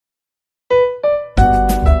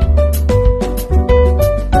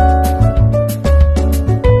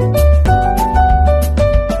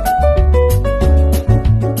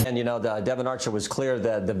Devin Archer was clear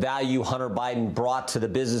that the value Hunter Biden brought to the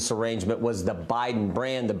business arrangement was the Biden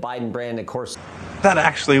brand. The Biden brand, of course. That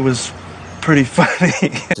actually was pretty funny.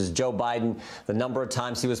 This is Joe Biden, the number of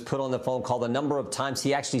times he was put on the phone call, the number of times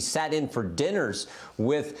he actually sat in for dinners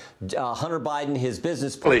with Hunter Biden, his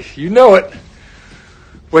business partner. You know it.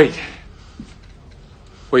 Wait,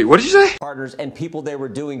 what did you say? Partners and people they were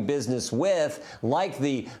doing business with, like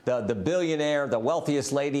the billionaire, the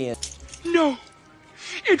wealthiest lady No,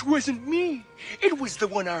 it wasn't me. It was the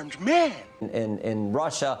one-armed man. in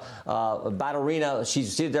Russia, ballerina.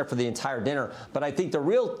 She's seated there for the entire dinner. But I think the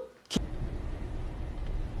real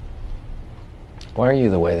Why are you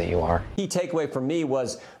the way that you are? key takeaway for me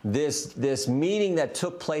was this meeting that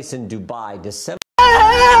took place in Dubai, December.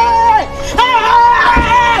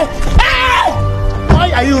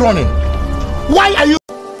 Why are you running? Why are you?